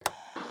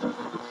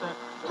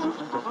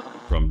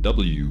on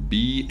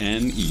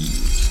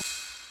WBNE.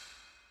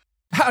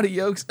 Howdy,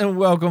 yokes, and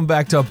welcome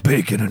back to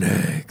Bacon and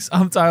Eggs.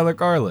 I'm Tyler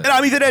Carlin. And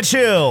I'm Ethan Ed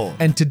Chill.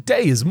 And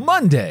today is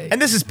Monday.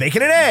 And this is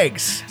Bacon and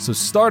Eggs. So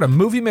start a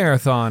movie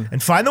marathon.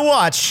 And find the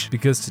watch.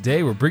 Because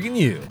today we're bringing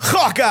you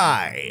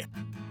Hawkeye.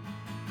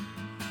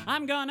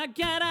 I'm gonna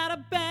get out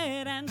of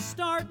bed and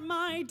start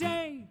my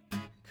day.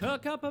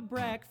 Cook up a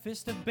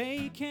breakfast of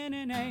bacon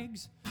and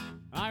eggs.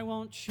 I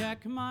won't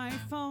check my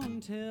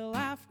phone till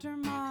after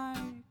my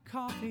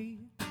coffee.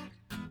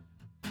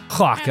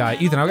 Hawkeye.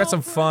 Ethan, I've got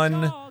some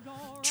fun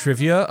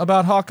trivia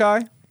about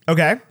Hawkeye.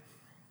 Okay.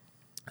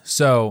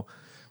 So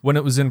when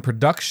it was in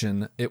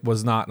production, it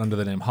was not under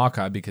the name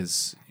Hawkeye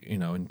because, you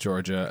know, in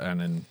Georgia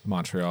and in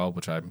Montreal,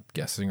 which I'm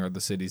guessing are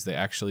the cities they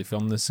actually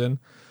filmed this in,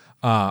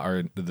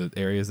 or the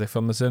areas they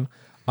filmed this in,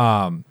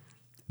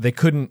 they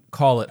couldn't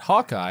call it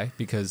Hawkeye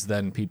because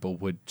then people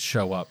would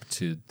show up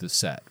to the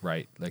set,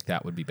 right? Like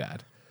that would be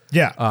bad.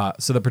 Yeah.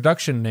 So the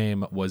production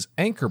name was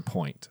Anchor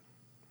Point.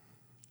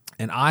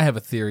 And I have a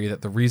theory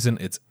that the reason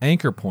it's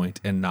Anchor Point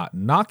and not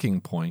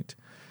Knocking Point,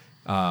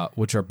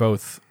 which are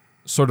both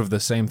sort of the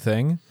same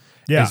thing,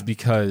 is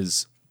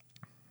because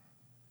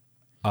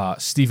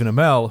Stephen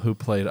Amell, who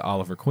played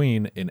Oliver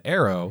Queen in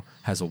Arrow,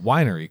 has a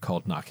winery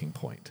called Knocking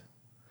Point.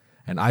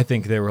 And I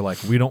think they were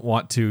like, we don't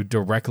want to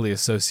directly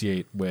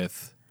associate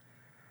with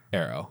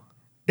Arrow.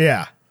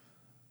 Yeah.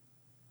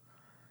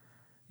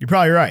 You're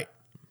probably right.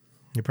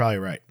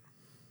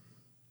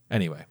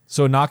 Anyway,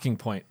 so Knocking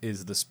Point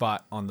is the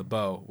spot on the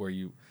bow where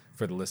you,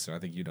 for the listener, I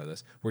think you know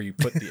this, where you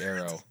put the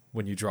arrow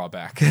when you draw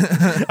back.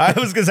 I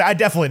was going to say, I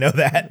definitely know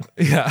that.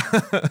 Yeah.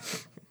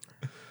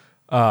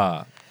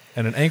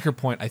 And an anchor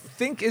point, I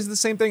think, is the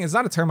same thing. It's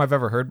not a term I've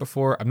ever heard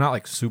before. I'm not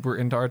like super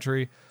into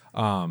archery.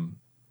 Reference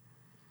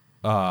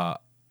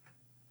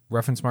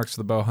marks for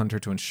the bow hunter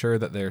to ensure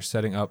that they're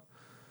setting up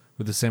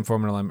with the same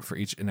form and alignment for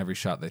each and every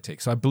shot they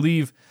take. So I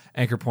believe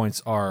anchor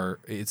points are,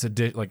 it's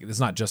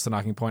not just the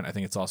knocking point. I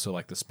think it's also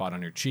like the spot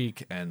on your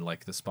cheek and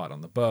like the spot on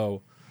the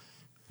bow,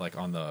 like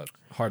on the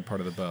hard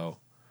part of the bow.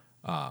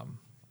 I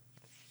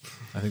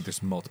think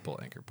there's multiple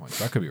anchor points.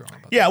 I could be wrong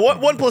about that. Yeah,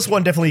 one plus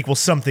one definitely equals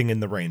something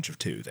in the range of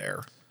two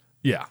there.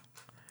 Yeah.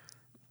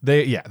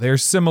 They're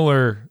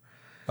similar.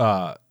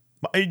 My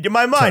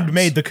mind terms.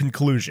 made the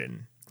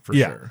conclusion for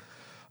sure.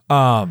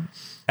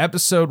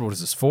 Episode, what is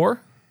this, 4?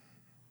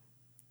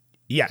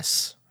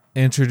 Yes.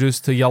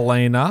 Introduced to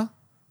Yelena.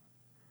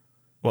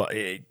 Well,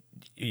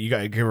 you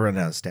got to give her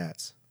down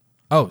stats.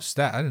 Oh,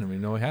 stat. I didn't even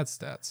know we had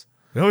stats.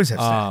 We always have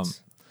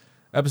stats.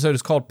 Episode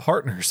is called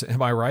Partners.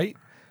 Am I right?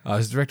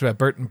 It's directed by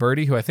Bert and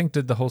Birdie, who I think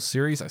did the whole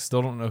series. I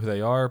still don't know who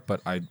they are,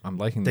 but I'm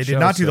liking the show. They did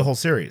not do the whole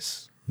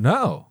series.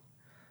 No.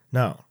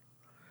 No.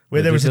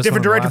 They There was did a just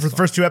different one director last for the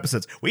first 2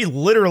 episodes. We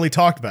literally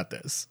talked about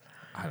this.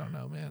 I don't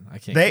know, man. I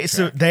can't.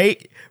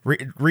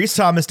 Rhys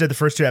Thomas did the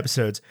first 2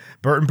 episodes.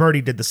 Bert and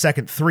Birdie did the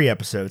second 3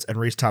 episodes, and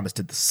Rhys Thomas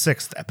did the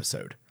 6th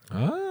episode.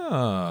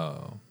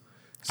 Oh.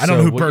 I don't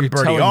know who what Bert and you're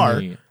Birdie telling are,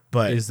 me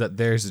but is that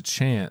there's a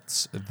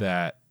chance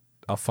that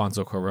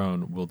Alfonso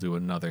Cuarón will do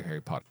another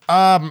Harry Potter.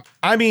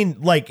 I mean,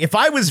 like, if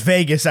I was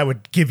Vegas, I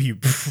would give you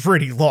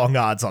pretty long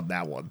odds on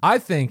that one. I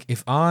think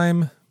if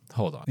I'm...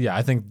 Hold on. Yeah,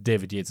 I think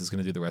David Yates is going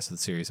to do the rest of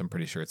the series. I'm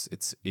pretty sure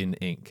it's in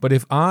ink. But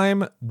if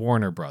I'm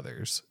Warner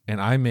Brothers and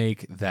I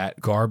make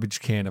that garbage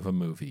can of a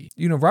movie,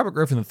 you know, Robert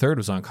Griffin III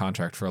was on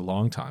contract for a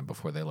long time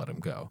before they let him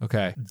go.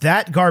 Okay.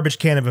 That garbage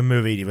can of a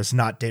movie was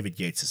not David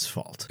Yates'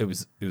 fault. It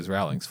was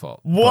Rowling's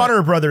fault.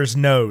 Warner Brothers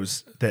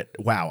knows that.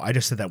 Wow, I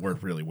just said that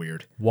word really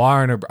weird.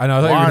 I know. I thought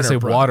you were going to say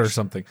Brothers. water or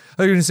something. I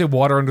thought you were going to say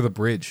water under the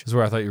bridge is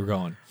where I thought you were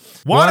going.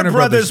 Warner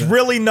Brothers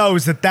really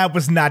knows that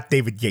was not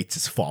David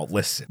Yates' fault.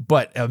 Listen.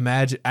 But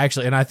imagine,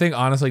 actually, and I think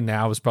honestly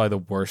now is probably the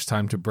worst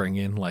time to bring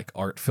in like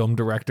art film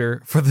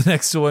director for the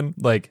next one.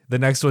 Like the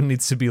next one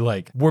needs to be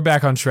like, we're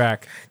back on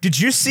track. Did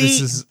you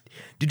see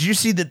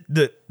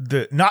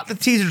the not the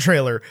teaser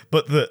trailer,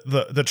 but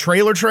the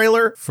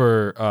trailer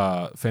For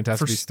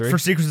Fantastic Beasts 3? for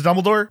Secrets of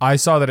Dumbledore? I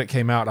saw that it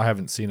came out. I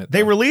haven't seen it.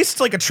 They though.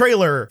 released like a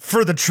trailer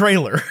for the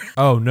trailer.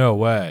 Oh, no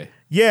way.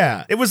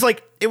 Yeah, it was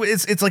like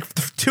it's like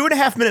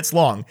 2.5 minutes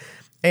long,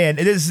 and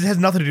it has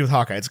nothing to do with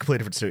Hawkeye. It's a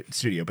completely different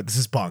studio, but this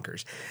is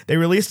bonkers. They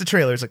released a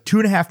trailer. It's like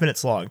 2.5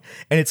 minutes long,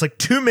 and it's like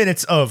 2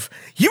 minutes of,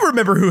 you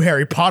remember who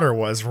Harry Potter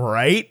was,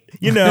 right?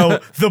 You know,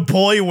 the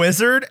boy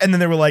wizard. And then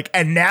they were like,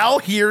 and now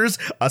here's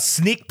a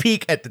sneak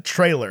peek at the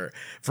trailer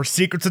for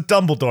Secrets of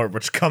Dumbledore,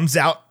 which comes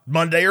out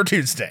Monday or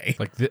Tuesday.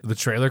 Like the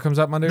trailer comes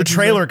out Monday? The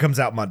trailer comes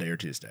out Monday or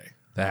Tuesday.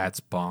 That's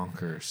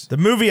bonkers. The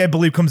movie, I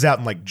believe, comes out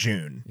in like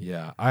June.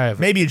 Yeah, I have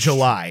Maybe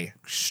July.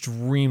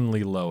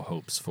 Extremely low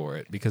hopes for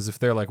it, because if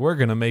they're like, we're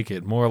going to make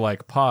it more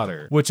like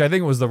Potter, which I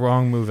think was the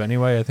wrong move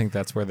anyway. I think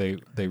that's where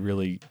they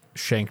really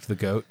shanked the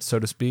goat, so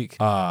to speak.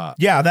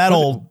 Yeah, that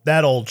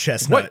old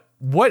chestnut.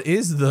 What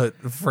is the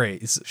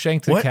phrase?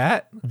 Shanked the What?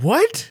 cat?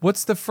 What?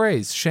 What's the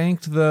phrase?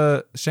 Shanked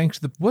the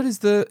what is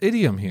the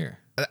idiom here?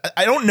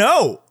 I don't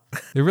know.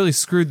 They really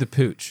screwed the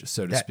pooch,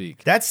 so to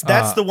speak. That's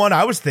the one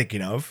I was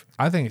thinking of.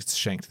 I think it's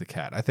Shanked the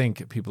Cat. I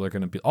think people are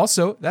going to be.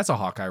 Also, that's a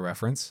Hawkeye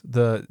reference.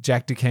 The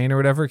Jack Duquesne or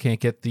whatever can't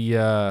get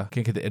the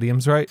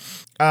idioms right.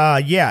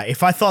 Yeah.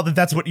 If I thought that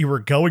that's what you were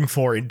going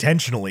for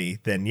intentionally,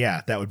 then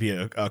yeah, that would be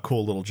a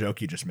cool little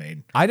joke you just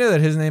made. I know that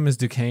his name is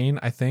Duquesne,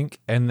 I think,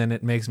 and then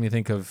it makes me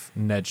think of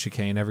Ned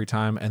Chicane every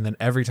time, and then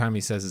every time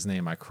he says his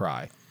name, I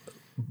cry.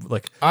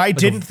 I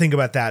didn't think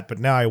about that, but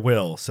now I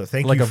will. So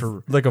thank you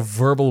for a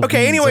verbal. Okay.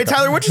 wheeze, Anyway, like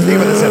Tyler, what'd you think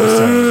about this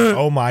episode?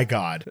 Oh my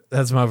God.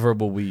 that's my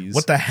verbal wheeze.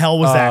 What the hell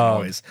was that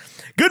noise?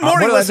 Good morning,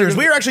 what did I listeners. think of-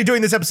 We are actually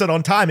doing this episode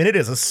on time, and it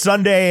is a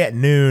Sunday at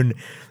noon,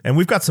 and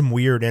we've got some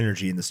weird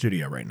energy in the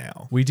studio right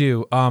now. We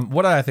do.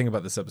 What did I think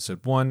about this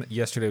episode? One,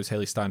 yesterday was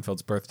Haley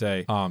Steinfeld's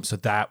birthday, so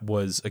that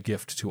was a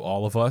gift to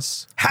all of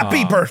us.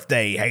 Happy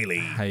birthday,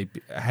 Haley.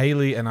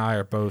 Haley and I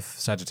are both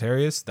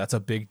Sagittarius. That's a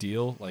big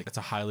deal. Like, it's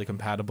a highly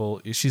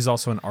compatible. She's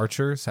also an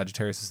archer.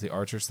 Sagittarius is the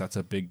archer, so that's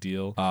a big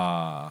deal.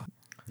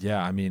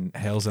 Yeah, I mean,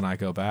 Hales and I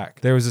go back.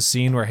 There was a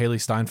scene where Haley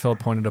Steinfeld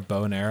pointed a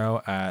bow and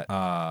arrow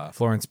at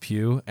Florence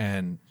Pugh,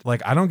 and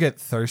like, I don't get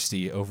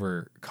thirsty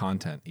over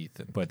content,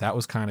 Ethan, but that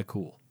was kind of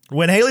cool.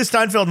 When Haley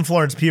Steinfeld and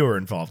Florence Pugh are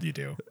involved, you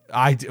do.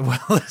 I do. Well,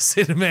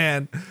 listen,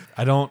 man,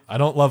 I don't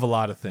love a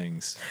lot of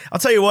things. I'll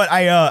tell you what.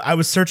 I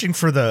was searching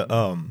for the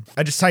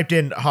I just typed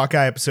in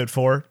Hawkeye episode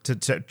 4 to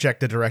check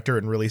the director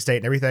and release date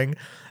and everything.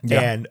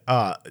 Yeah. And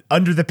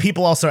under the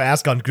people also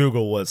ask on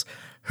Google was,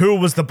 who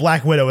was the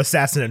Black Widow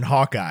assassin in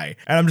Hawkeye?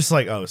 And I'm just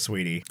like, oh,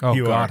 sweetie. Oh,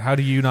 God, how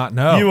do you not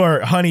know? You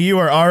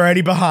are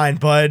already behind,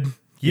 bud.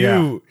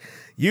 You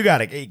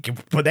gotta,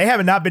 but they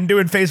haven't not been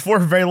doing phase 4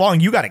 for very long.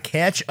 You gotta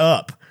catch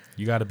up.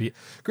 You got to be.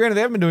 Granted,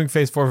 they haven't been doing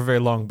phase 4 for very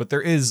long, but there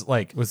is,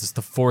 like, was this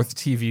the 4th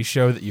TV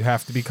show that you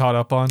have to be caught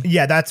up on?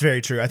 Yeah, that's very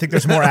true. I think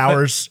there's more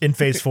hours in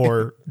phase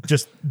 4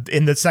 just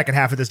in the second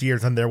half of this year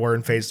than there were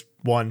in phase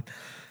 1.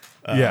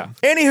 Yeah.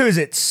 Anywho's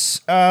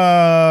it's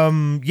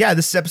yeah,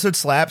 this episode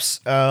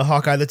slaps.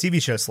 Hawkeye the TV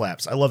show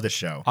slaps. I love this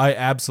show. I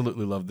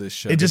absolutely love this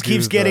show. It just They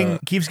do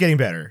keeps getting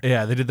better.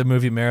 Yeah, they did the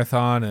movie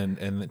marathon,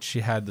 and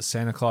she had the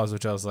Santa Claus,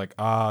 which I was like,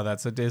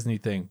 that's a Disney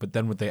thing. But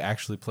then what they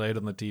actually played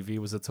on the TV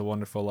was It's a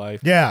Wonderful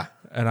Life. Yeah.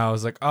 And I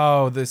was like,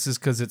 oh, this is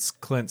because it's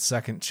Clint's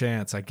second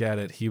chance. I get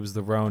it. He was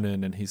the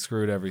Ronin, and he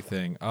screwed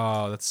everything.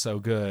 Oh, that's so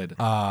good.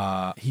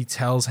 He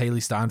tells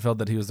Haley Steinfeld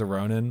that he was the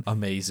Ronin.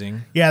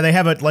 Amazing. Yeah, they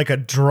have a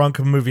drunk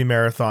movie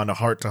marathon, a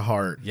heart to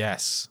heart.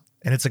 Yes.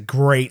 And it's a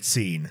great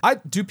scene.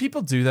 Do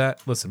people do that?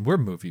 Listen, we're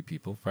movie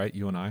people, right?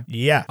 You and I.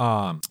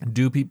 Yeah.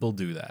 Do people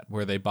do that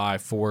where they buy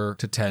 4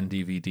 to 10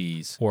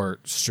 DVDs or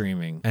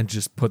streaming and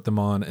just put them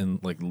on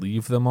and like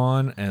leave them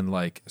on and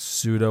like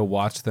pseudo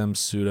watch them,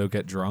 pseudo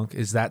get drunk?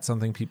 Is that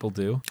something people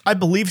do? I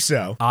believe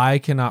so. I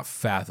cannot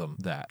fathom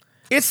that.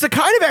 It's the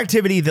kind of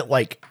activity that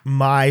like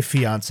my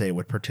fiance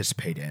would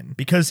participate in,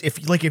 because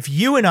if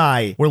you and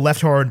I were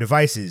left to our own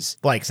devices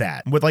like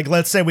that, with like,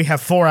 let's say we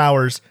have 4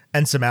 hours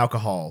and some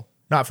alcohol.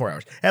 Not 4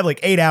 hours. Have like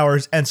 8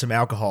 hours and some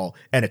alcohol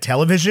and a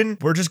television.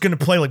 We're just going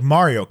to play like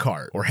Mario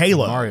Kart or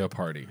Halo. Mario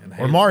Party. And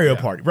Or Mario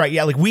Party. Right.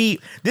 Yeah. Like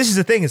this is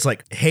the thing. It's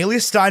like Haley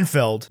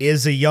Steinfeld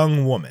is a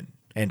young woman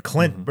and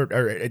Clint,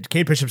 or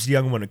Kate Bishop's a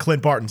young woman and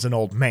Clint Barton's an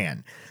old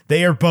man.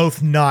 They are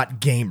both not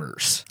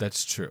gamers.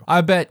 That's true.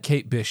 I bet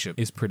Kate Bishop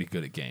is pretty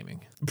good at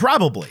gaming.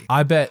 Probably.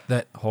 I bet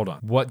that, hold on,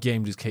 what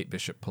game does Kate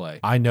Bishop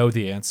play? I know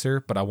the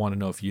answer, but I want to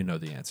know if you know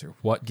the answer.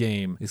 What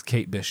game is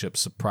Kate Bishop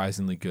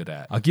surprisingly good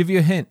at? I'll give you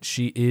a hint.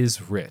 She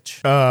is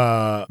rich.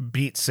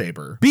 Beat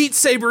Saber. Beat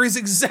Saber is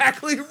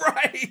exactly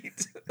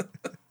right.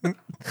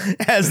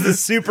 Has the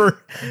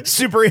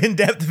super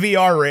in-depth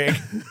VR rig.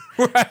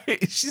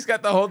 Right. She's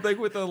got the whole thing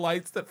with the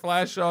lights that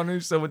flash on her,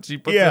 so when she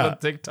puts it on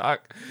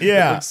TikTok,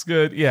 Yeah. it looks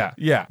good.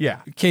 Yeah.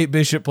 Kate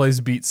Bishop plays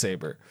Beat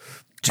Saber.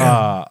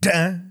 Dun,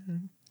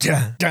 dun,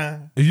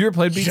 dun. Have you ever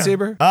played Beat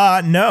Saber?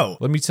 No.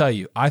 Let me tell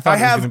you, I thought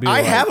it was going to be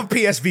I like, have a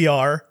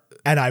PSVR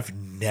and I've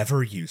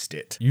never used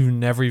it. You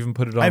never even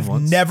put it on I've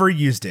once? never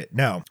used it.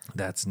 No.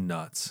 That's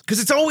nuts.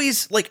 Because it's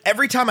always like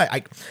every time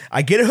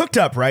I get it hooked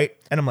up, right?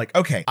 And I'm like,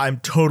 okay,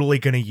 I'm totally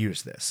gonna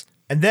use this.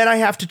 And then I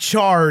have to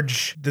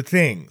charge the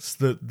things,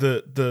 the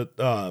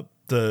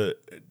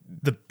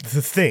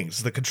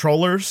things, the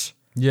controllers.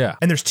 Yeah.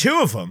 And there's 2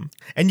 of them,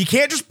 and you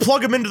can't just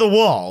plug them into the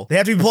wall. They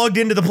have to be plugged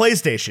into the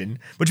PlayStation,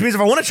 which means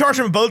if I want to charge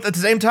them both at the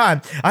same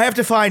time, I have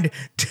to find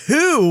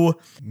 2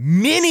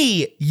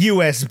 mini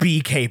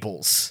USB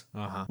cables.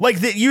 Like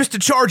that used to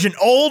charge an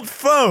old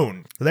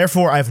phone.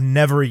 Therefore, I've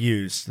never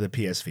used the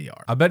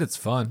PSVR. I bet it's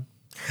fun.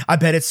 I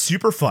bet it's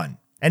super fun.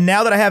 And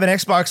now that I have an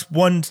Xbox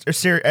One or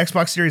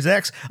Xbox Series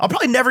X, I'll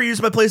probably never use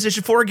my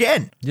PlayStation 4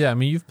 again. Yeah, I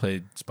mean, you've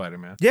played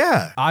Spider-Man.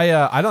 Yeah.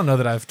 I don't know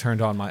that I've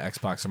turned on my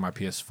Xbox or my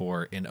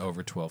PS4 in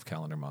over 12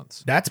 calendar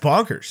months. That's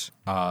bonkers.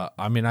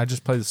 I mean, I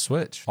just play the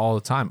Switch all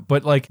the time.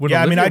 But like, when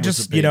Yeah, I mean, Olivia I was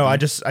just, a baby,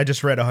 I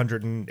just read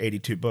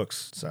 182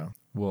 books, so.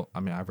 Well, I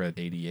mean, I read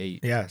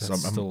 88. Yeah, That's so I'm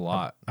still a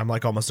lot. I'm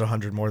like almost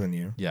 100 more than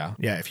you. Yeah.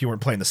 Yeah, if you weren't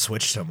playing the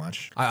Switch so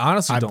much. I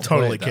honestly I'm don't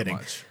totally play it that kidding.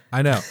 much.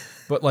 I know.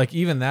 But like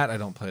even that I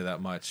don't play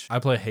that much. I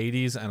play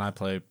Hades and I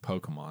play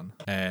Pokemon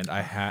and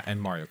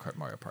and Mario Kart,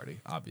 Mario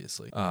Party,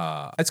 obviously.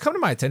 It's come to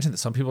my attention that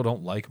some people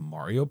don't like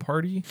Mario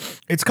Party.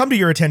 It's come to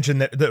your attention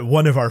that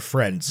one of our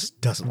friends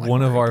doesn't like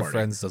One of Mario our Party.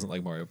 friends doesn't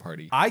like Mario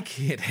Party. I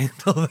can't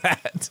handle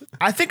that.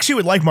 I think she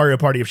would like Mario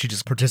Party if she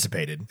just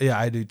participated. Yeah,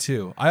 I do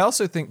too. I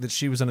also think that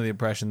she was under the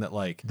impression that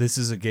like this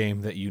is a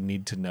game that you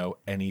need to know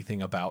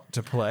anything about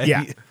to play.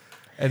 Yeah.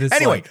 And it's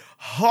Anyway, like,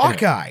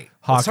 Hawkeye.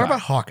 Let's talk Hawkeye. about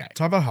Hawkeye.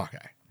 Talk about Hawkeye.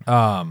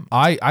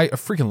 I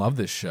freaking love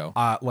this show.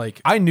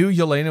 Like I knew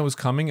Yelena was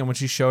coming, and when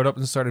she showed up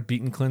and started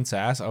beating Clint's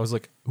ass, I was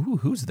like, "Ooh,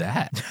 who's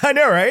that? I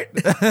know, right?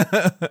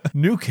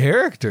 New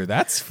character?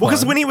 That's fun." Well,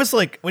 because when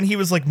he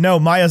was like, "No,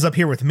 Maya's up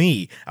here with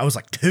me," I was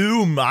like,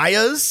 2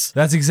 Mayas?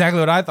 That's exactly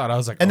what I thought. I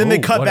was like, And then they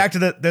 "Oh, cut what back to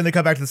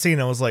the scene,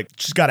 and I was like,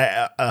 "She's got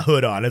a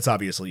hood on. It's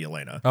obviously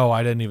Yelena." Oh,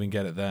 I didn't even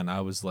get it then.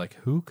 I was like,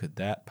 "Who could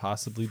that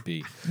possibly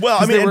be?" Well, I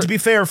 'Cause mean, they and were- to be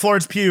fair,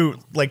 Florence Pugh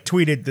like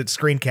tweeted the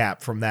screen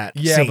cap from that.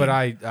 yeah, scene, but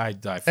I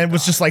and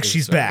was forgot. just like, It was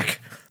 "She's so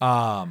back."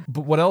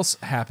 But what else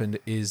happened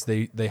is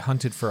they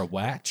hunted for a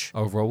watch,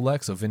 a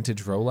Rolex, a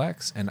vintage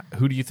Rolex, and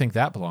who do you think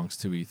that belongs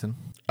to, Ethan?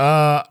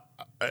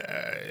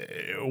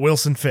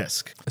 Wilson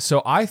Fisk.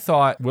 So I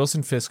thought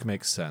Wilson Fisk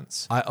makes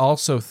sense. I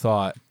also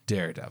thought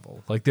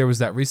Daredevil. Like there was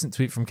that recent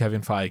tweet from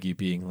Kevin Feige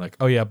being like,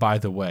 "Oh yeah, by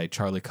the way,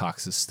 Charlie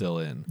Cox is still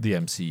in the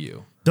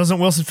MCU." Doesn't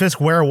Wilson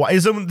Fisk wear a watch?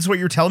 Isn't this what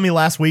you were telling me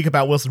last week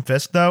about Wilson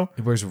Fisk though?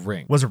 He wears a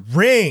ring. Was a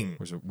ring.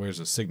 Where's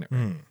a signet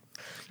ring?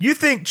 You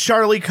think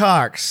Charlie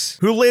Cox,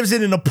 who lives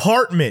in an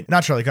apartment,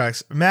 not Charlie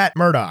Cox, Matt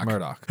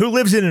Murdock, who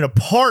lives in an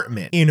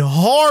apartment in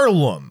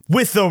Harlem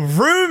with a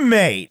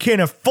roommate, can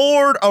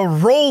afford a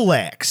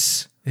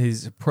Rolex?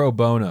 He's a pro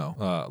bono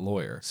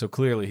lawyer, so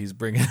clearly he's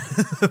bringing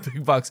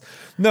big bucks.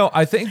 No,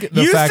 I think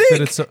the You fact think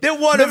that it's that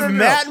one of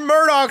Matt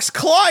Murdock's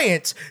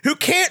clients who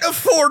can't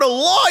afford a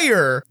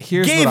lawyer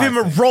Here's gave what I him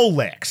a think.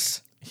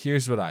 Rolex?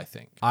 Here's what I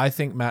think. I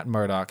think Matt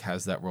Murdock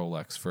has that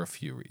Rolex for a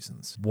few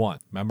reasons. One,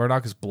 Matt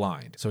Murdock is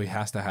blind, so he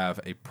has to have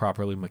a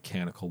properly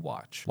mechanical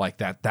watch. Like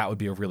that would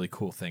be a really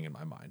cool thing in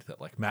my mind, that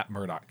like Matt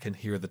Murdock can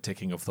hear the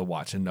ticking of the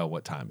watch and know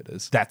what time it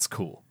is. That's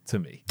cool to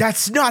me.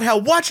 That's not how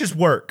watches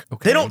work.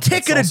 Okay, They don't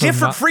tick that's at a also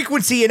different not-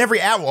 frequency in every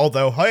hour.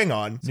 Although, hang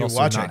on, It's new also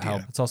watch not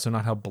idea. it's also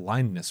not how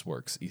blindness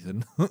works,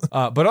 Ethan.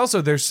 But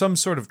also there's some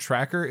sort of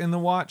tracker in the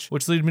watch,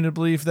 which leads me to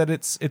believe that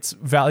it's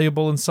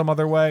valuable in some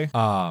other way.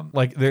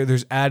 Like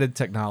there's added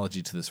technology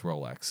to this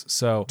Rolex.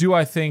 So do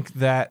I think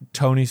that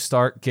Tony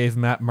Stark gave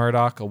Matt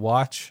Murdock a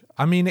watch?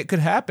 I mean, it could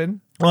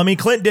happen. Well, I mean,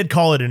 Clint did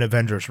call it an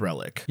Avengers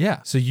relic. Yeah.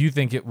 So you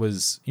think a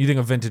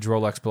vintage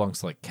Rolex belongs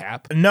to like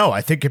Cap? No,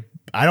 I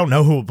don't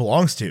know who it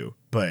belongs to,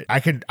 but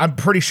I'm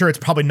pretty sure it's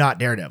probably not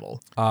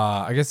Daredevil.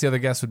 I guess the other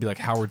guess would be like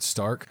Howard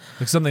Stark,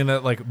 like something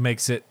that like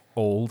makes it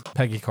old.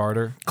 Peggy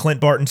Carter. Clint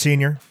Barton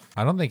Sr.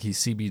 I don't think he's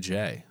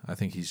CBJ. I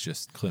think he's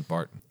just Clint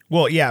Barton.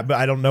 Well, yeah, but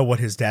I don't know what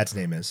his dad's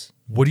name is.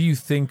 What do you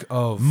think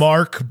of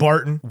Mark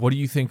Barton. What do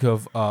you think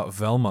of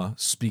Velma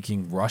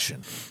speaking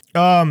Russian?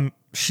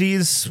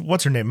 She's,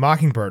 what's her name?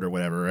 Mockingbird or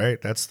whatever,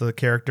 right? That's the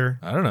character.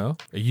 I don't know.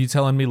 Are you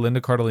telling me Linda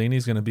Cardellini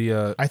is going to be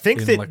a? I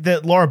think in,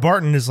 that Laura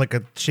Barton is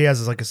she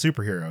has like a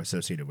superhero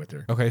associated with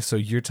her. Okay, so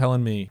you're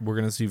telling me we're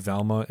going to see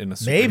Velma in a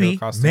superhero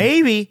costume?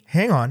 Maybe.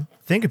 Hang on.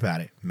 Think about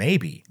it.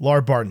 Maybe.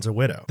 Laura Barton's a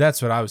widow.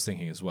 That's what I was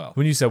thinking as well.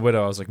 When you said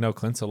widow, I was like, no,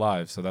 Clint's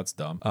alive, so that's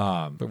dumb.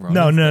 But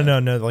No,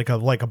 Roman's dead.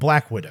 like a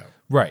black widow.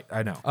 Right,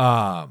 I know.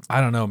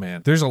 I don't know,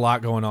 man. There's a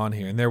lot going on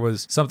here, and there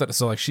was something.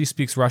 So, like, she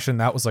speaks Russian.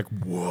 That was like,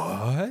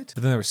 what?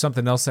 But then there was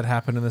something else that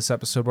happened in this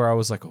episode where I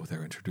was like, oh,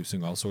 they're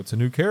introducing all sorts of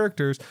new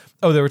characters.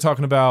 Oh, they were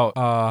talking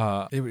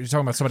about. They were talking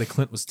about somebody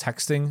Clint was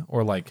texting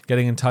or like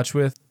getting in touch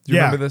with. Do you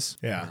Yeah. remember this?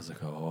 Yeah. I was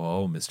like,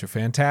 oh, Mr.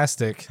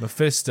 Fantastic,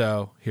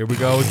 Mephisto. Here we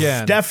go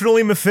again.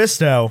 Definitely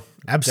Mephisto.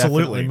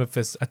 Absolutely. Definitely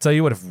Mephisto. I tell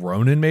you what, if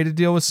Ronan made a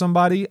deal with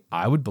somebody,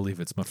 I would believe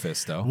it's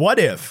Mephisto. What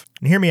if,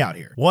 and hear me out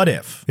here, what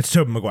if it's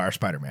Tobey Maguire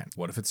Spider-Man?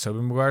 What if it's Tobey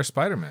Maguire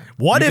Spider-Man?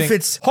 What You if think-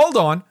 it's- Hold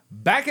on.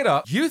 Back it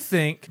up. You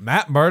think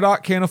Matt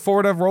Murdock can't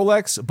afford a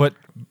Rolex, but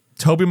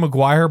Tobey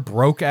Maguire,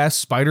 broke-ass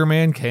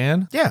Spider-Man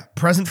can? Yeah,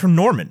 present from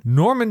Norman.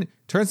 Norman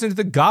turns into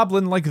the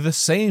Goblin like the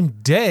same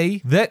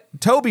day that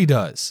Toby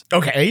does.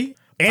 Okay.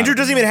 Andrew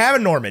doesn't even have a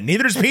Norman.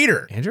 Neither does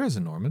Peter. Andrew has a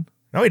Norman.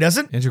 No, he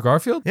doesn't. Andrew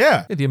Garfield?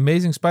 Yeah. The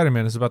Amazing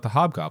Spider-Man is about the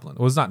Hobgoblin.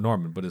 Well, it's not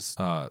Norman, but it's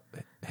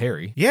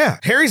Harry. Yeah.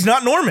 Harry's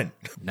not Norman.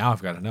 Now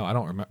I've got to know. I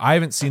don't remember. I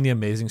haven't seen the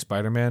Amazing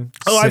Spider-Man.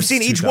 Oh, I've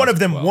since seen each one of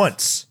them 2012.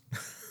 once.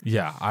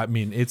 Yeah, I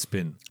mean, it's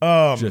been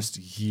just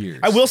years.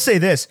 I will say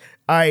this.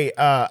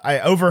 I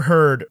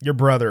overheard your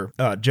brother,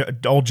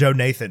 old Joe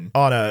Nathan,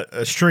 on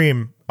a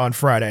stream on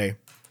Friday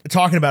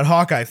talking about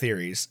Hawkeye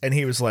theories, and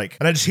he was like,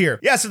 and I just hear,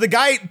 yeah, so the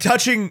guy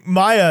touching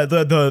Maya,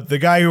 the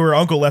guy who her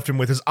uncle left him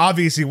with, is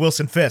obviously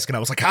Wilson Fisk, and I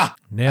was like,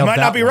 Nailed I might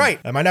that not be one. right.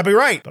 I might not be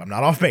right, but I'm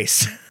not off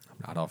base.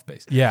 Not off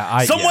base. Yeah,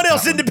 Someone yeah,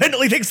 else that one.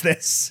 independently thinks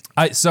this.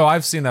 So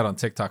I've seen that on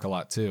TikTok a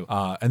lot too,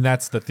 and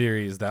that's the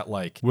theory, is that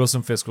like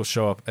Wilson Fisk will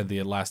show up in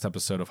the last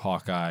episode of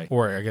Hawkeye,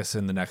 or I guess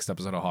in the next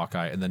episode of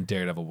Hawkeye, and then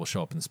Daredevil will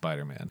show up in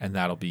Spider-Man, and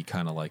that'll be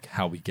kind of like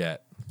how we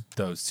get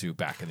those two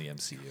back in the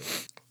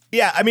MCU.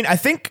 Yeah, I mean, I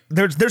think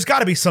there's got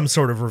to be some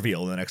sort of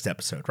reveal in the next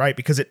episode, right?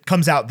 Because it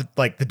comes out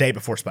like the day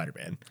before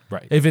Spider-Man.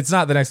 Right. If it's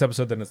not the next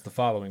episode, then it's the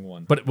following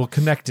one. But it will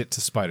connect it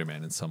to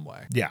Spider-Man in some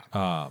way. Yeah.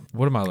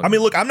 What am I looking I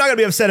mean, look, I'm not going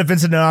to be upset if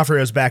Vincent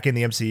D'Onofrio's back in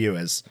the MCU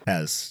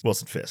as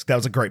Wilson Fisk. That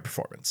was a great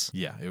performance.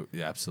 Yeah,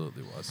 it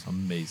absolutely was.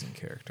 Amazing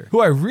character.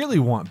 Who I really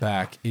want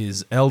back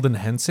is Eldon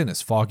Henson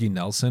as Foggy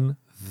Nelson.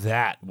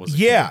 That was a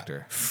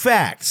character.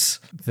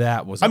 Facts.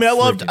 That was. I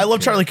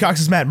love Charlie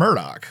Cox's Matt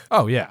Murdock.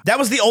 Oh yeah, That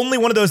was the only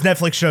one of those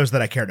Netflix shows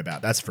that I cared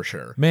about. That's for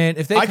sure. man.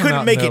 If they I come out couldn't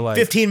and make they're it like,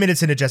 15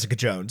 minutes into Jessica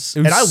Jones, it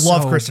was and I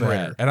love so Kristen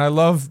bad. Ritter. and I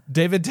love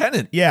David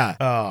Tennant. Yeah.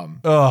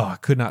 I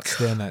could not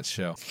stand that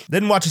show.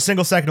 Didn't watch a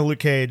single second of Luke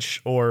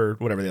Cage or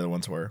whatever the other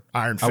ones were.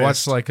 Iron Fist. I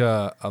watched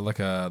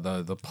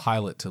the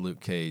pilot to Luke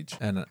Cage,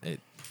 and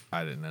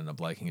I didn't end up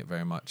liking it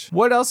very much.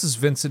 What else is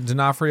Vincent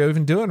D'Onofrio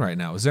even doing right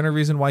now? Is there any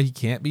reason why he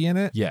can't be in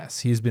it? Yes,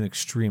 he's been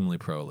extremely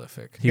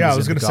prolific. He Yeah, was I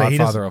was in gonna The say, he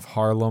Godfather of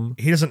Harlem.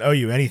 He doesn't owe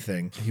you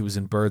anything. He was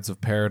in Birds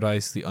of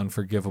Paradise, The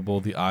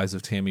Unforgivable, The Eyes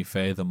of Tammy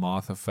Faye, The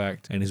Moth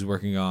Effect, and he's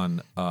working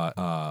on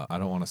I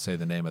don't want to say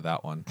the name of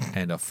that one,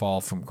 and A Fall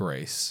from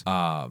Grace.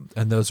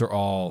 And those are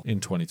all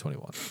in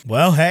 2021.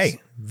 Well, hey,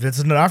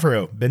 Vincent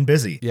D'Onofrio, been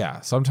busy.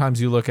 Yeah,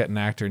 sometimes you look at an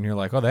actor and you're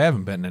like, oh, they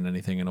haven't been in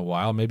anything in a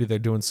while. Maybe they're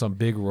doing some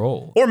big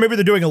role. Or maybe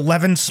they're doing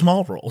 11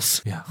 small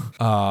roles.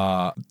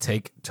 Yeah.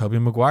 Take Tobey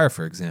Maguire,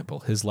 for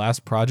example. His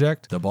last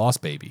project, The Boss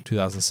Baby,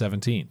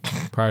 2017.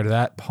 Prior to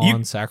that,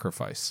 Pawn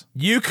Sacrifice.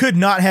 You could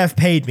not have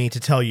paid me to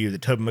tell you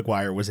that Tobey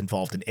Maguire was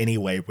involved in any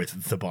way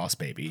with The Boss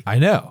Baby. I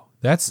know.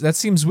 That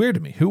seems weird to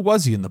me. Who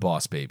was he in The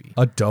Boss Baby?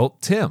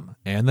 Adult Tim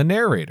and the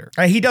narrator.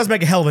 He does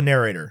make a hell of a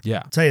narrator.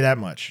 Yeah. I'll tell you that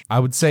much. I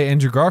would say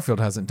Andrew Garfield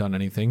hasn't done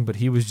anything, but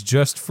he was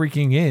just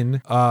freaking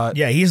in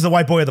Yeah, he's the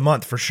white boy of the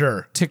month for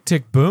sure. Tick,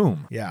 Tick,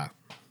 Boom. Yeah.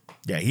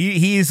 Yeah,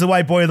 he's the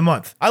white boy of the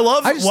month. I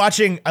love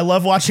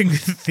watching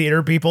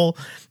theater people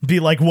be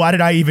like, why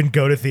did I even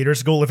go to theater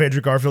school if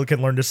Andrew Garfield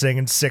can learn to sing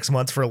in 6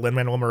 months for a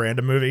Lin-Manuel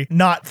Miranda movie?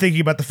 Not thinking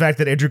about the fact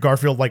that Andrew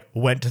Garfield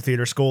went to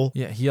theater school.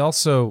 Yeah, he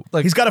also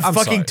He's got a I'm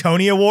fucking sorry.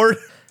 Tony Award.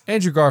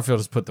 Andrew Garfield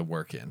has put the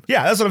work in.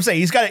 Yeah, that's what I'm saying.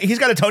 He's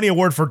got a Tony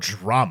Award for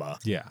drama.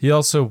 Yeah. He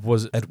also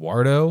was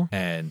Eduardo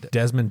and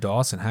Desmond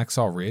Doss in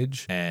Hacksaw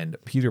Ridge and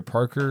Peter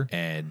Parker,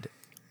 and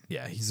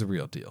yeah, he's the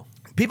real deal.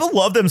 People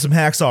love them some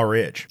Hacksaw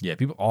Ridge. Yeah,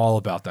 people all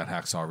about that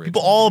Hacksaw Ridge.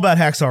 People all about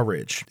Hacksaw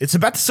Ridge. It's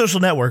about the Social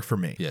Network for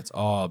me. Yeah, it's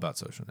all about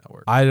Social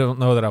Network. I don't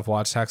know that I've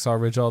watched Hacksaw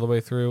Ridge all the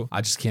way through.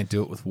 I just can't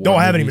do it with war No,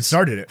 I haven't even movies.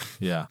 started it.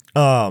 Yeah.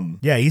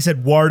 Yeah, he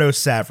said Wardo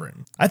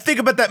Savrin. I think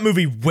about that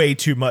movie way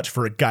too much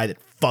for a guy that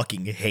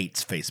fucking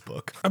hates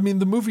Facebook. I mean,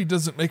 the movie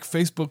doesn't make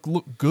Facebook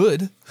look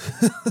good.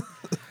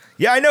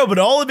 Yeah, I know, but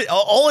all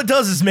it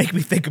does is make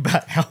me think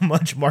about how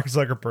much Mark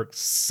Zuckerberg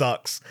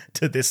sucks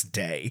to this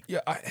day. Yeah.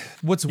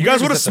 What's You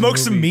guys want to smoke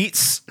some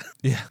meats?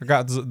 Yeah, I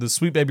got the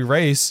Sweet Baby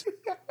Ray's.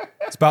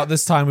 It's about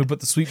this time we put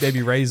the Sweet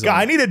Baby Ray's on. God,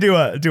 I need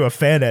to do a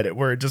fan edit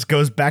where it just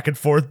goes back and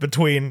forth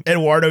between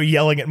Eduardo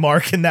yelling at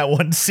Mark in that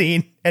one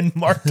scene and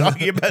Mark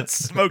talking about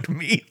smoked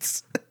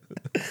meats.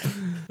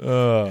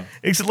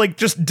 Except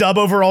just dub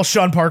over all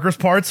Sean Parker's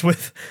parts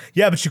with,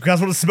 yeah, but you guys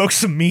want to smoke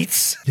some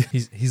meats?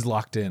 He's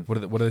locked in. What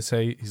do they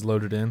say? He's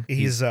loaded in.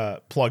 He's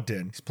plugged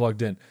in. He's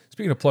plugged in.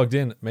 Speaking of plugged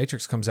in,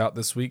 Matrix comes out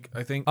this week,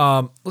 I think.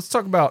 Let's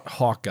talk about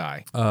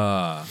Hawkeye.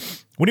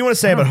 What do you want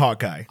to say about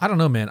Hawkeye? I don't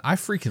know, man. I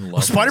freaking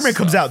love Spider-Man this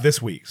comes stuff. out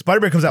this week.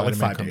 Spider-Man comes out like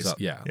Spider-Man 5 days.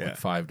 comes out, like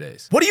 5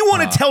 days. What do you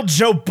want to tell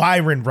Joe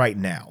Byron right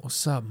now?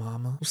 What's up,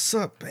 mama? What's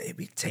up,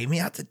 baby? Take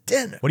me out to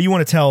dinner. What do you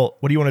want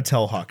to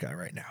tell Hawkeye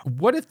right now?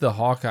 What if the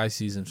Hawkeye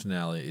season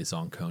finale is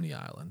on Coney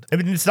Island? I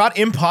mean, it's not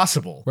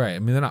impossible. Right. I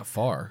mean, they're not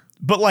far.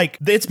 But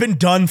it's been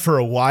done for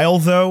a while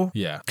though.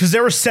 Yeah. Because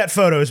there were set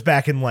photos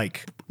back in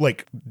like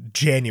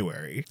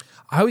January.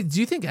 Do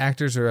you think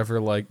actors are ever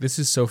like, this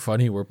is so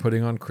funny, we're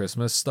putting on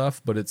Christmas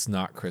stuff, but it's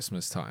not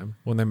Christmas time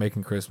when they're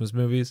making Christmas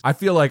movies? I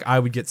feel like I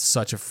would get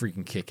such a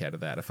freaking kick out of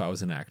that if I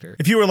was an actor.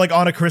 If you were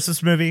on a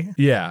Christmas movie.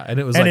 Yeah, and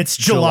it was And like it's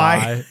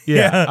July. Yeah,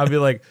 Yeah. I'd be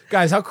like,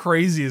 guys, how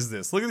crazy is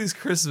this? Look at these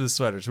Christmas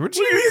sweaters. Where'd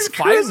you Look at even these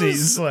find Christmas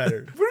these?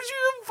 sweaters. Where'd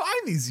you even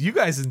find these? You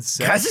guys in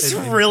set. Guys, it's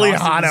and really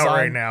costume hot out design.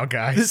 right now,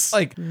 guys. It's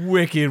like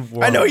wicked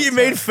world. I know you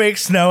made fake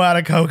snow out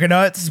of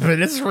coconuts,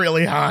 but it's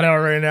really hot out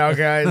right now,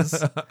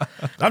 guys.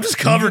 I'm just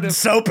covered in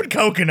soap and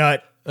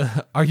coconut.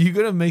 Are you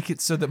gonna make it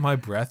so that my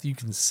breath, you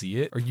can see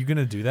it? Are you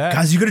gonna do that?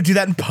 Guys, you gonna do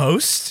that in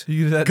post?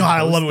 You do that in God,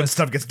 I post? love it when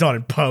stuff gets done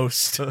in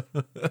post.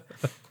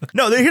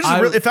 No, here's the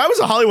real, if I was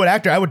a Hollywood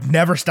actor, I would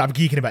never stop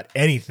geeking about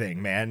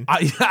anything, man.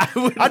 I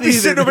wouldn't I'd be either.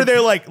 sitting over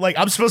there like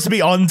I'm supposed to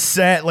be on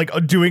set,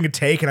 doing a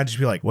take, and I'd just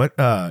be like, what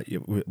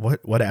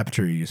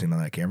aperture are you using on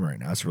that camera right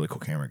now? That's a really cool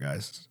camera,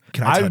 guys.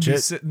 Can I I'd touch be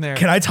it? sitting there.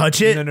 Can I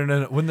touch it?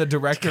 No. When the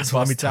director Guys,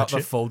 let me busts out touch the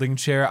it. folding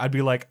chair, I'd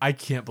be like, I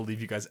can't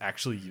believe you guys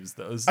actually use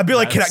those. I'd be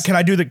like, That's- can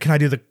I do the thing?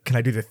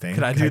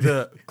 Can I do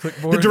the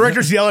clipboard? The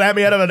director's yelling at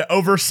me out of an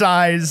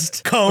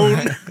oversized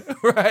cone.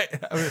 right?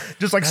 I mean,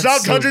 Just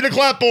stop touching the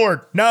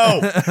clapboard.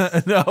 No.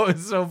 no,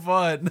 it's so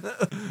fun.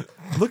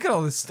 Look at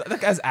all this stuff. That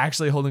guy's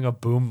actually holding a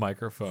boom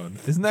microphone.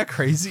 Isn't that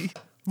crazy?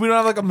 We don't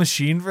have like a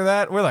machine for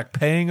that. We're like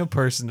paying a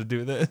person to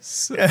do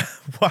this.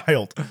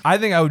 Wild. I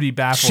think I would be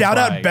baffled. Shout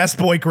by, out Best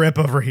Boy Grip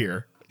over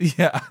here.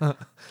 Yeah.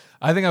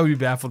 I think I would be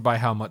baffled by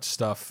how much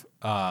stuff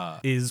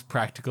is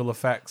practical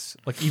effects.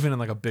 Like even in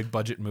like a big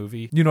budget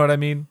movie. You know what I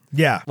mean?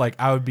 Yeah. Like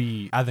I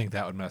think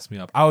that would mess me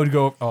up. I would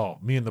go,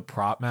 me and the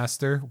prop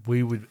master,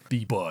 we would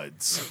be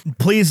buds.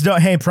 Please don't.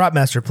 Hey, prop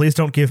master, please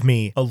don't give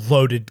me a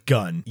loaded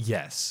gun.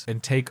 Yes.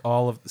 And take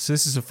all of, so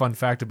this is a fun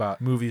fact about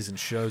movies and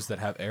shows that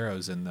have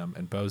arrows in them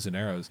and bows and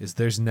arrows, is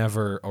there's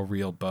never a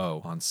real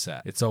bow on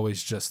set. It's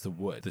always just the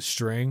wood. The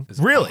string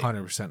is Really?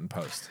 100% in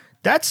post.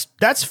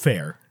 That's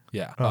fair.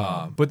 Yeah.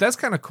 But that's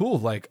kind of cool.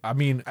 Like, I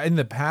mean, in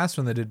the past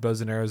when they did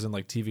bows and arrows in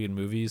like TV and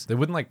movies, they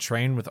wouldn't like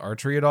train with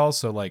archery at all.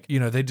 So like,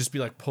 they'd just be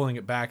like pulling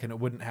it back and it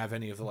wouldn't have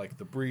any of the like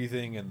the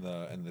breathing and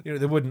the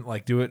they wouldn't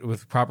like do it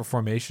with proper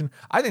formation.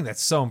 I think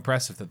that's so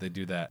impressive that they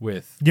do that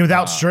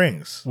Without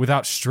strings.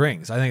 Without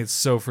strings. I think it's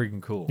so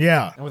freaking cool.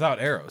 Yeah. And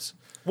without arrows.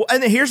 Well,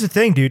 and here's the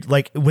thing, dude.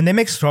 Like, when they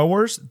make Star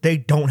Wars, they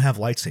don't have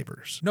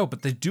lightsabers. No,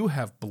 but they do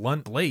have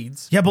blunt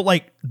blades. Yeah, but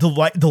like the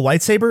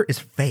lightsaber is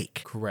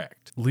fake. Correct.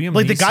 Liam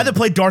Like the guy Neeson- that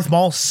played Darth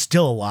Maul is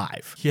still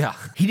alive. Yeah.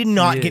 He did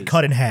not He get is.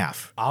 cut in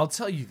half. I'll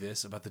tell you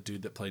this about the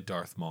dude that played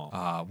Darth Maul.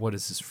 What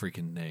is his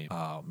freaking name?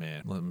 Oh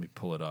man, let me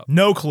pull it up.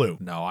 No clue.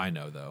 No, I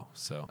know though.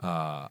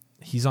 So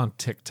he's on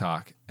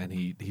TikTok and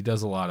he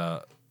does a lot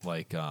of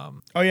like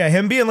Oh yeah,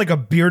 him being like a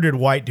bearded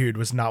white dude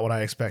was not what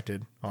I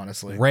expected,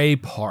 honestly. Ray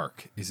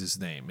Park is his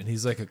name, and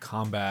he's like a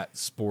combat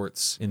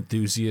sports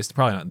enthusiast.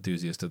 Probably not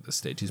enthusiast at this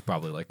stage. He's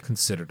probably like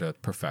considered a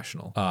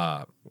professional.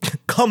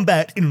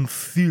 Combat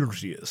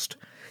enthusiast.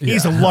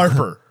 He's a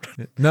LARPer.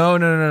 No,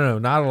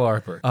 not a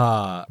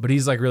LARPer. But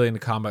he's like really into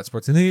combat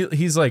sports, and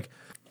he's like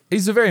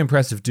he's a very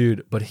impressive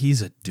dude, but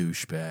he's a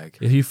douchebag.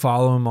 If you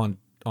follow him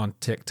on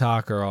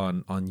TikTok or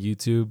on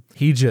YouTube,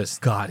 he's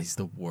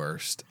the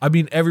worst. I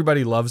mean,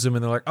 everybody loves him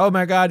and they're like, oh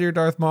my God, you're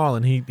Darth Maul.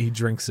 And he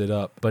drinks it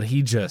up, but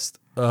there's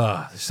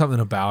something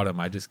about him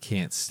I just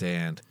can't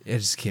stand. I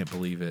just can't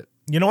believe it.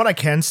 You know what I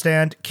can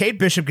stand? Kate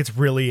Bishop gets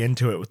really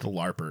into it with the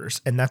LARPers,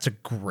 and that's a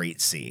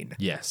great scene.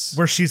 Yes.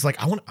 Where she's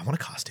like, I want a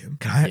costume.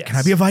 Can Yes.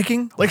 I be a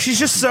Viking? Like she's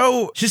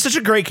such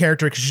a great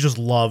character because she just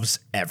loves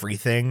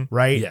everything,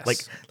 right? Yes.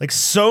 Like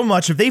so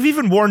much of they've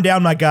even worn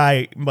down my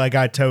guy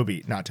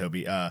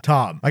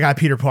Tom, my guy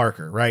Peter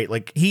Parker, right?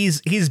 Like he's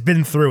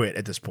been through it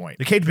at this point.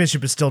 The Kate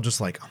Bishop is still just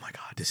like, oh my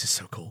God, this is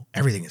so cool.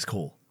 Everything is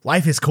cool.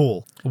 Life is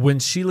cool. When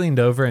she leaned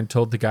over and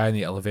told the guy in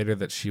the elevator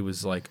that she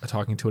was like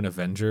talking to an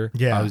Avenger,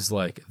 Yeah. I was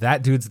like,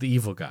 that dude's the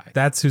evil guy.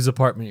 That's whose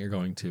apartment you're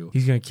going to.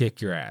 He's going to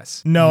kick your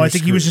ass. No, You're I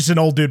think he was screwed. just an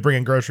old dude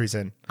bringing groceries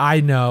in. I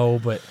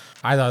know, but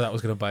I thought that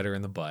was going to bite her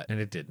in the butt,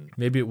 and it didn't.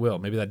 Maybe it will.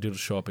 Maybe that dude will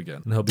show up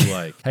again, and he'll be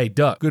like, hey,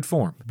 Duck, good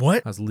form.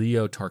 What? That's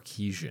Leo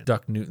Tarkesian,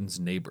 Duck Newton's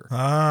neighbor.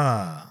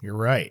 Ah, you're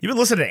right. You've been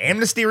listening to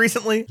Amnesty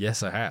recently?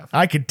 Yes, I have.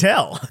 I could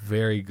tell.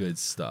 Very good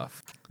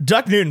stuff.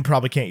 Duck Newton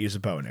probably can't use a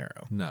bow and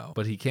arrow. No,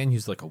 but he can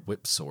use like a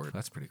whip sword.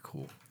 That's pretty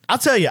cool. I'll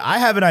tell you, I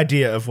have an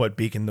idea of what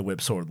Beacon the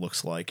Whip Sword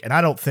looks like, and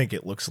I don't think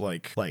it looks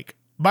like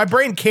my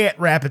brain can't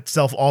wrap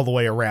itself all the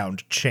way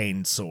around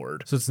chain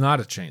sword. So it's not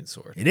a chain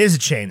sword. It is a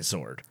chain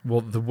sword.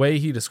 Well, the way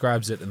he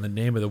describes it and the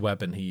name of the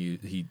weapon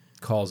he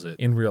calls it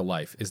in real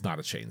life is not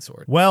a chain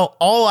sword. Well,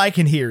 all I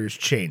can hear is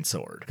chain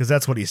sword because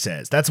that's what he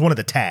says. That's one of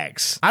the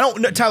tags. I don't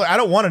know, Tyler. I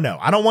don't want to know.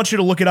 I don't want you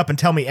to look it up and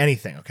tell me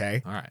anything.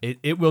 Okay? All right.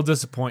 It will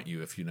disappoint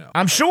you if you know.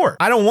 I'm sure.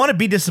 I don't want to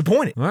be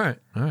disappointed. All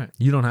right.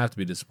 You don't have to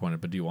be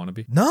disappointed, but do you want to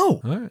be?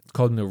 No. All right. It's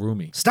called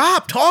Narumi.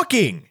 Stop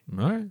talking.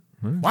 All right.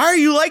 Why are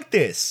you like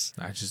this?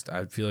 I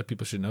feel like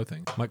people should know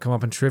things. Might come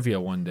up in trivia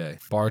one day.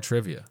 Bar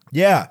trivia.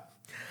 Yeah.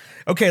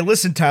 Okay,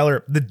 listen,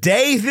 Tyler. The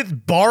day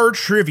that Bar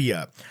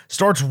Trivia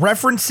starts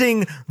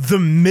referencing the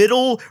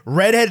middle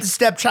redheaded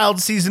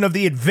stepchild season of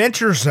the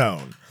Adventure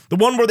Zone, the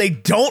one where they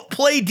don't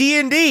play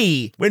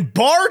D&D, when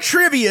Bar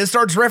Trivia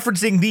starts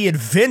referencing the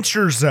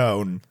Adventure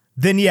Zone,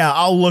 then yeah,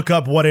 I'll look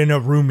up what an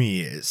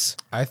Arumi is.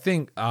 I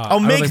think I'll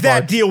make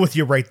that deal with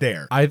you right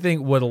there. I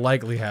think what'll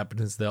likely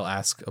happen is they'll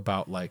ask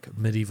about like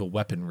medieval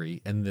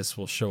weaponry, and this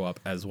will show up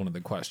as one of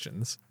the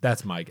questions.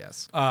 That's my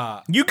guess.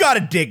 You gotta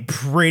dig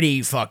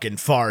pretty fucking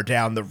far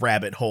down the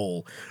rabbit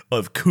hole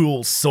of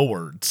cool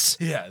swords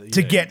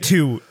to get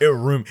to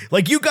Arumi.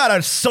 Like, you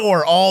gotta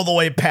soar all the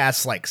way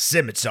past like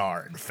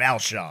Scimitar and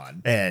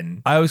Falchion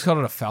and I always called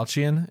it a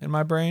falchion in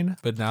my brain,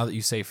 but now that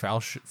you say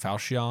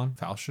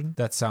falchion,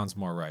 that sounds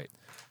more right.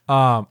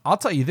 I'll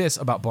tell you this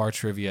about bar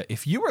trivia.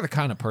 If you are the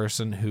kind of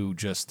person who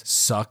just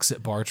sucks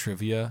at bar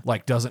trivia,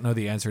 like doesn't know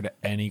the answer to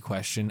any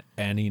question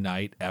any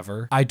night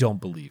ever, I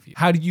don't believe you.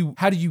 How do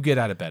you get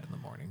out of bed in the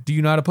morning? Do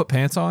you know how to put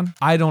pants on?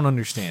 I don't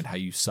understand how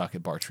you suck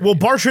at bar trivia. well,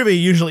 bar trivia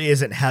usually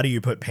isn't how do you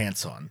put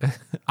pants on.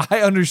 I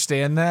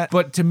understand that,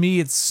 but to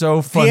me it's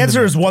so fun. The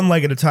answer is one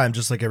leg at a time,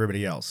 just like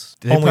everybody else.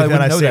 They Only probably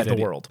then I wouldn't know save that the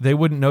idiom. world. They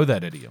wouldn't know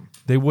that idiom.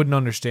 They wouldn't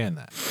understand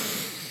that.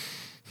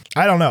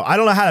 I don't know. I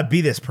don't know how to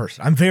be this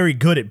person. I'm very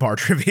good at bar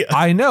trivia.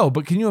 I know,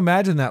 but can you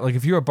imagine that? Like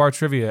if you're at bar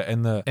trivia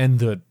and the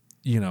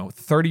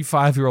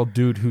 35-year-old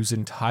dude whose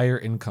entire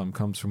income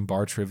comes from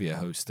bar trivia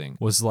hosting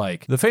was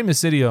like, the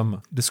famous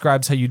idiom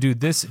describes how you do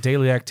this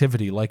daily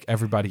activity like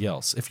everybody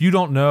else. If you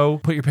don't know,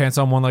 put your pants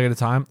on one leg at a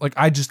time. Like,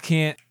 I just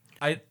can't.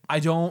 I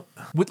don't,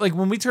 like,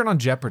 when we turn on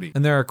Jeopardy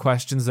and there are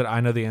questions that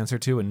I know the answer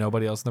to and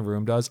nobody else in the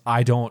room does,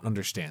 I don't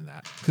understand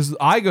that. Because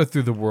I go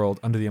through the world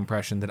under the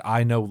impression that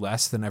I know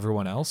less than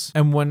everyone else.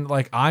 And when,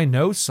 like, I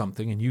know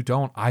something and you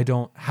don't,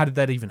 how did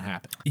that even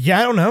happen? Yeah,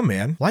 I don't know,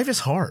 man. Life is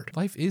hard.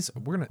 Life is,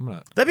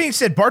 That being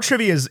said, bar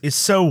trivia is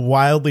so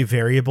wildly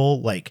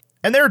variable. Like,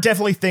 and there are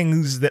definitely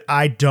things that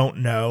I don't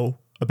know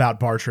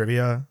about bar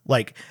trivia.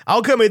 Like,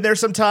 I'll come in there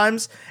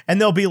sometimes and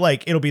they'll be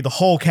like, it'll be the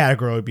whole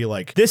category would be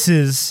like, this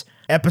is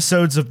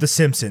episodes of The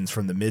Simpsons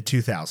from the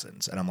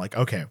mid-2000s. And I'm like,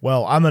 okay,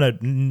 well, I'm going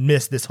to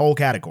miss this whole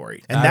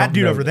category. And that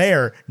dude over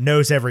there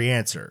knows every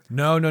answer.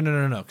 No.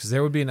 Because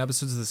there would be an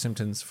episodes of The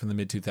Simpsons from the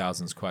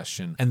mid-2000s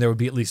question. And there would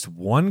be at least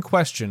one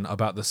question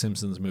about The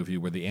Simpsons movie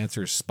where the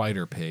answer is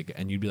Spider Pig.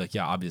 And you'd be like,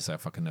 yeah, obviously I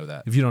fucking know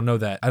that. If you don't know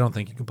that, I don't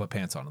think you can put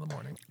pants on in the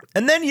morning.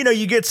 And then,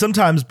 you get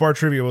sometimes bar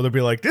trivia where they'll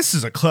be like, this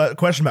is a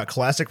question about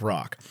classic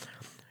rock.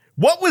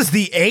 What was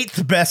the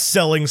 8th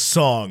best-selling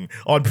song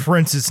on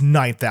Prince's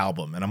 9th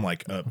album? And I'm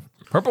like,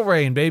 Purple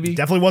Rain, baby.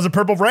 Definitely wasn't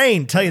Purple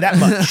Rain, tell you that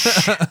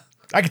much.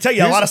 I can tell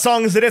you a lot of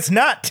songs that it's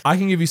not. I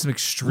can give you some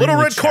extremely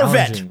Little Red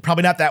challenging. Corvette,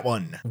 probably not that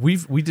one. We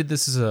did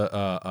this as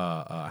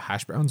a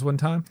hash browns one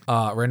time.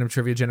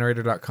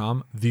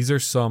 Randomtriviagenerator.com. These are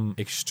some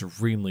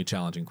extremely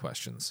challenging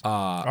questions.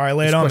 All right,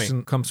 lay it this on me.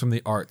 question comes from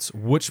the arts.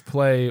 Which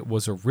play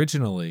was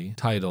originally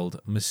titled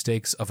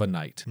Mistakes of a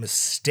Night?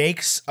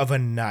 Mistakes of a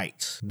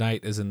Night.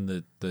 Night is in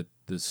the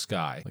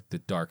sky, like the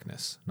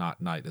darkness,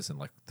 not night as in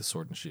like the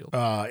sword and shield.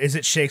 Is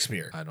it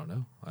Shakespeare? I don't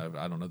know.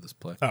 I don't know this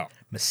play. Oh,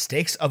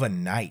 Mistakes of a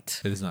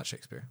Night. It is not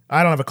Shakespeare.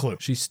 I don't have a clue.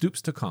 She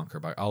Stoops to Conquer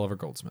by Oliver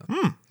Goldsmith.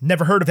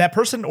 Never heard of that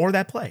person or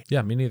that play.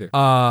 Yeah, me neither.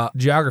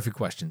 Geography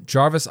question.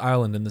 Jarvis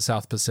Island in the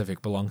South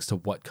Pacific belongs to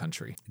what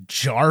country?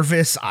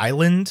 Jarvis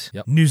Island?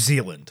 Yep. New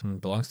Zealand.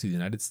 Belongs to the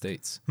United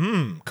States.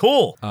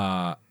 Cool.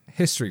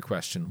 History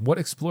question. What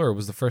explorer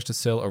was the first to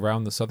sail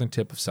around the southern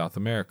tip of South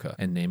America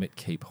and name it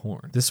Cape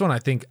Horn? This one I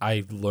think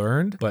I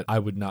learned, but I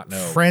would not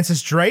know.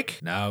 Francis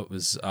Drake? No, it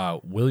was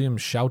William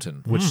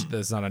Schouten, which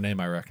is not a name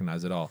I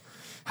recognize at all.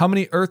 How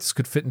many Earths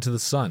could fit into the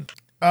sun?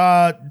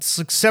 It's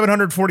like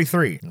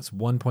 743. That's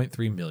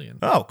 1.3 million.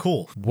 Oh,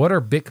 cool. What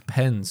are Bic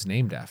pens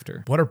named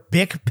after? What are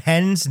Bic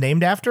pens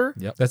named after?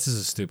 Yep. This is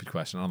a stupid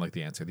question. I don't like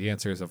the answer. The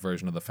answer is a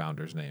version of the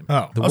founder's name.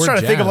 Oh, The I was word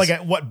trying to think of jazz-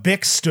 like what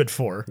Bic stood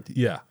for.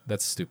 Yeah,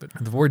 that's stupid.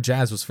 The word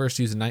jazz was first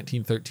used in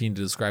 1913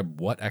 to describe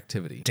what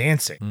activity?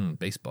 Dancing.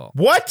 Baseball.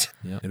 What?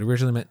 Yeah. It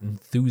originally meant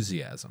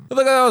enthusiasm.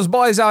 Look at those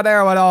boys out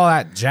there with all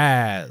that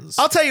jazz.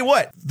 I'll tell you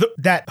what.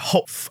 That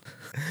whole...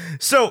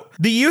 So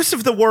the use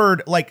of the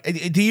word,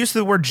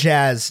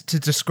 jazz to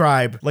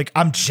describe, like,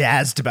 I'm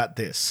jazzed about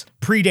this,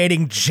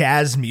 predating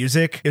jazz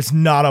music, is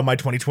not on my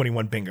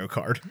 2021 bingo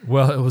card.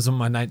 Well, it was on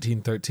my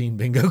 1913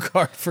 bingo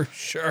card for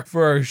sure.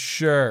 For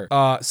sure.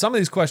 Some of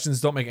these questions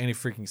don't make any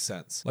freaking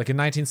sense. Like in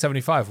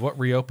 1975, what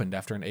reopened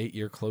after an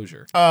 8-year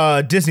closure?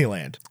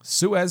 Disneyland.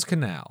 Suez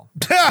Canal.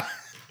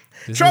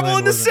 Trouble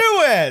in the wasn't-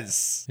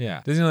 Suez.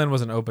 Yeah, Disneyland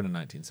wasn't open in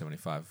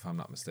 1975, if I'm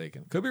not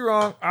mistaken. Could be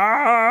wrong.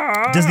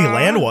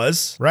 Disneyland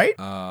was, right?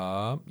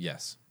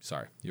 Yes.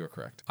 Sorry, you were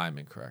correct. I'm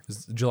incorrect.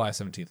 It's July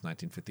 17th,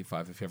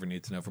 1955, if you ever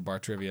need to know for bar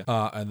trivia.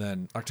 And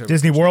then October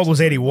Disney World was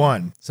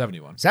 81.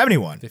 71.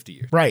 71. 50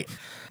 years. Right.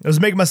 I was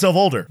making myself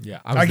older. Yeah,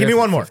 I All was right, give there me for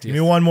one the more. 50th. Give me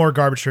one more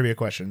garbage trivia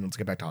question. Let's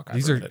get back to Hawkeye.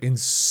 These for a are bit.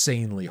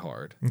 insanely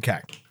hard. Okay.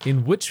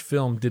 In which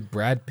film did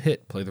Brad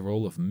Pitt play the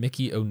role of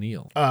Mickey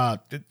O'Neill?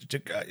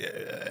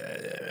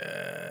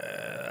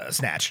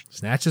 Snatch.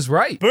 Snatch is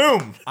right.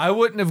 Boom. I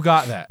wouldn't have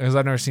got that because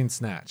I've never seen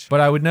Snatch, but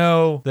I would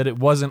know that it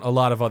wasn't a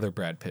lot of other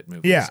Brad Pitt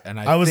movies. Yeah. and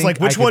I was think like,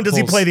 which could one does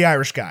he pull play the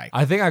Irish guy?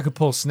 I think I could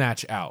pull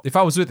Snatch out. If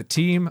I was with a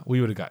team,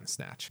 we would have gotten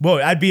Snatch. Well,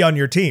 I'd be on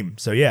your team.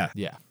 So yeah.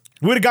 Yeah.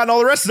 We would have gotten all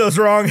the rest of those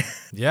wrong.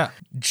 Yeah.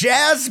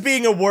 Jazz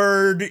being a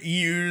word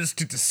used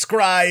to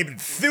describe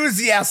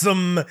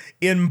enthusiasm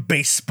in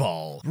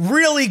baseball.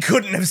 Really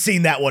couldn't have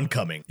seen that one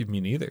coming. Me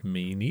neither.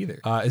 Me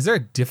neither. Is there a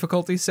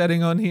difficulty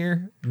setting on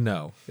here?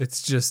 No.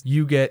 It's just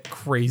you get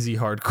crazy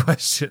hard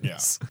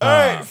questions. All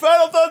right,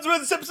 Final Thoughts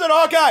with Simpson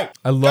Hawkeye.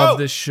 I love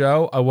Go. this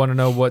show. I want to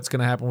know what's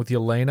going to happen with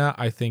Yelena.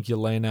 I think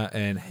Yelena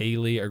and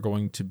Haley are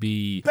going to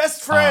be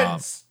Best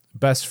friends.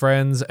 best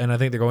friends, and I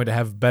think they're going to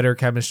have better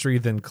chemistry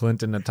than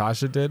Clint and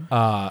Natasha did.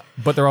 But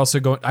they're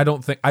also going.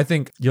 I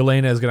think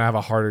Yelena is going to have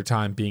a harder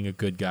time being a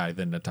good guy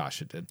than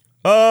Natasha did.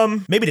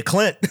 Maybe to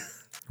Clint.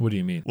 What do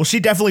you mean? Well,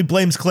 she definitely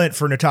blames Clint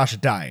for Natasha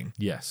dying.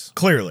 Yes.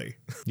 Clearly.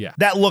 Yeah.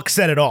 That look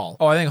said it all.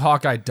 Oh, I think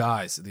Hawkeye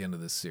dies at the end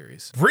of this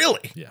series.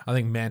 Really? Yeah. I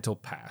think Mantle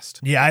passed.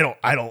 Yeah,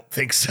 I don't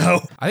think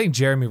so. I think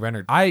Jeremy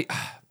Renner. I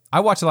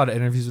watch a lot of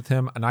interviews with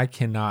him, and I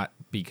cannot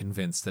be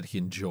convinced that he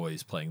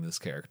enjoys playing this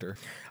character.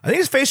 I think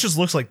his face just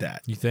looks like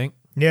that. You think?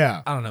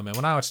 Yeah. I don't know, man.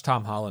 When I watch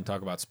Tom Holland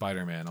talk about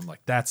Spider-Man, I'm like,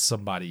 that's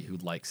somebody who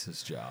likes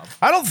his job.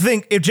 I don't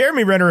think if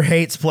Jeremy Renner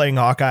hates playing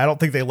Hawkeye, I don't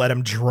think they let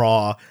him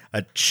draw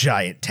a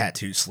giant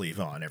tattoo sleeve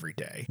on every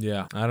day.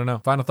 Yeah, I don't know.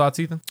 Final thoughts,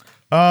 Ethan?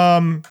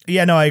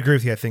 Yeah, no, I agree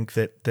with you. I think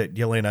that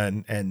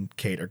Yelena and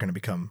Kate are going to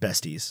become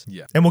besties.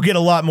 Yeah. And we'll get a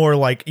lot more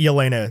like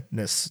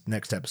Yelena-ness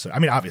next episode. I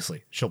mean,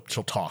 obviously, she'll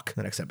talk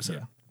the next episode,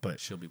 Yeah. but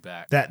She'll be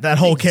back. that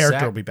whole think character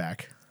Zach- will be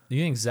back. Do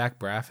you think Zach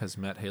Braff has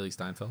met Haley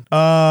Steinfeld?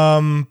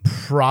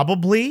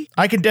 Probably.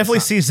 I can definitely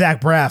see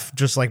Zach Braff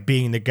just like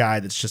being the guy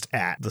that's just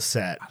at the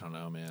set. I don't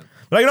know, man.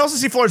 But I can also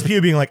see Florence Pugh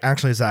being like,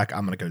 actually, Zach,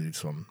 I'm going to go do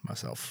this one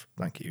myself.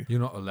 Thank you.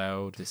 You're not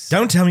allowed to.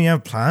 Don't tell me you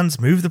have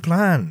plans. Move the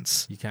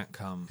plans. You can't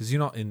come because you're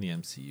not in the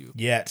MCU.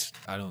 Yet.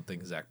 I don't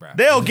think Zach Braff.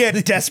 They'll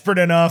get desperate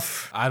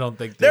enough. I don't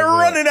think They're will.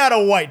 running out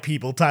of white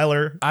people,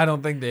 Tyler. I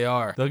don't think they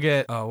are. They'll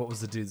get. Oh, what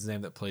was the dude's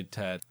name that played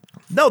Ted?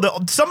 No,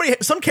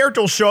 some character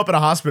will show up at a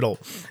hospital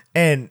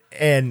and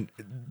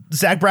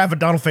Zach Braff and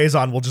Donald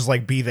Faison will just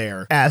like be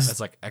there as That's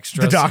like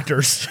extras. the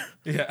doctors.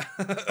 Yeah,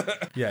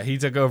 yeah. He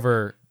took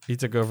over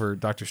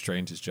Doctor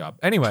Strange's job.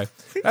 Anyway,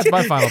 that's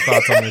my final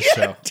thoughts on this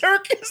show.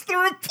 Turk is the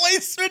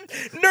replacement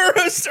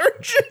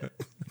neurosurgeon.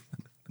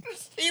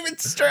 Stephen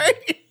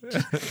Strange.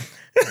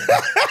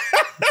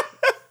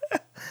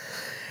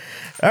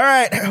 All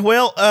right.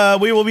 Well,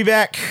 we will be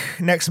back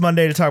next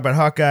Monday to talk about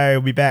Hawkeye.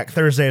 We'll be back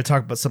Thursday to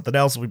talk about something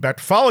else. We'll be back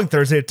the following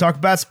Thursday to talk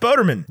about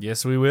Spoderman.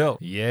 Yes, we will.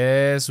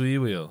 Yes, we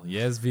will.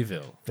 Yes, we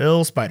will.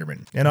 Phil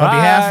Spiderman. And on Bye.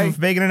 behalf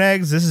of Bacon and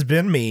Eggs, this has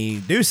been me.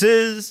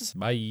 Deuces.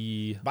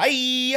 Bye. Bye.